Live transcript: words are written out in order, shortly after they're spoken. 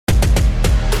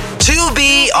To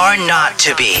be or not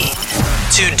to be.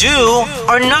 To do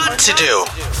or not to do.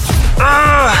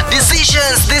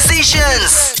 Decisions.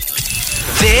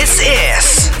 This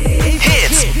is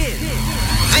Hits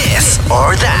This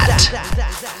or That.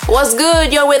 What's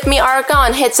good? You're with me, Arka,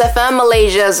 on Hits FM,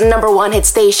 Malaysia's #1 hit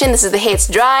station. This is the Hits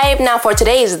Drive. Now for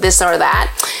today's This or That.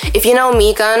 If you know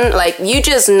me, Kan, you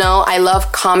just know I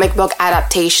love comic book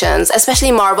adaptations,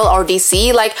 especially Marvel or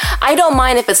DC. I don't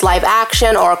mind if it's live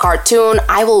action or a cartoon,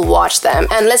 I will watch them.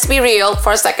 And let's be real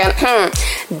for a second,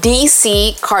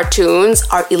 DC cartoons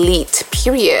are elite,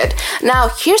 period. Now,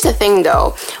 here's the thing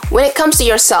though. When it comes to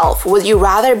yourself, would you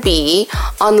rather be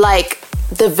on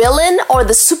the villain or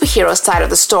the superhero side of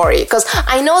the story? Because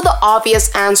I know the obvious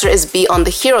answer is be on the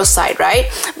hero side,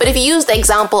 right? But if you use the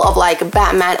example of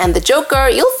Batman and the Joker,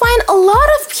 you'll find a lot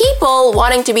of people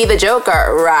wanting to be the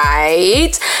Joker,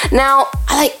 right? Now,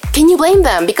 can you blame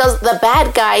them? Because the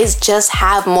bad guys just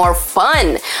have more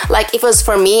fun. If it was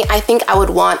for me, I think I would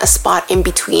want a spot in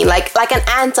between, like an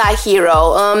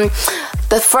anti-hero.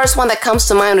 The first one that comes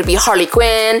to mind would be Harley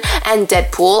Quinn and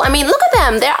Deadpool. I mean, look at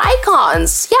them. They're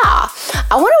icons. Yeah.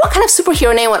 I wonder what kind of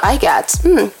superhero name would I get.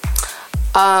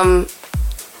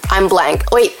 I'm blank.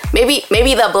 Wait,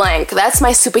 maybe the blank. That's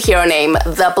my superhero name,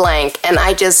 the blank. And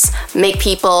I just make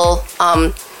people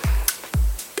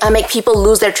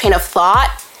lose their train of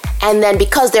thought. And then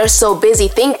because they're so busy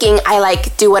thinking, I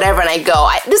do whatever and I go.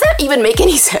 Does that even make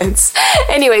any sense?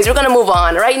 Anyways, we're gonna move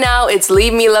on. Right now, it's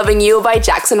Leave Me Loving You by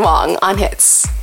Jackson Wang on Hits.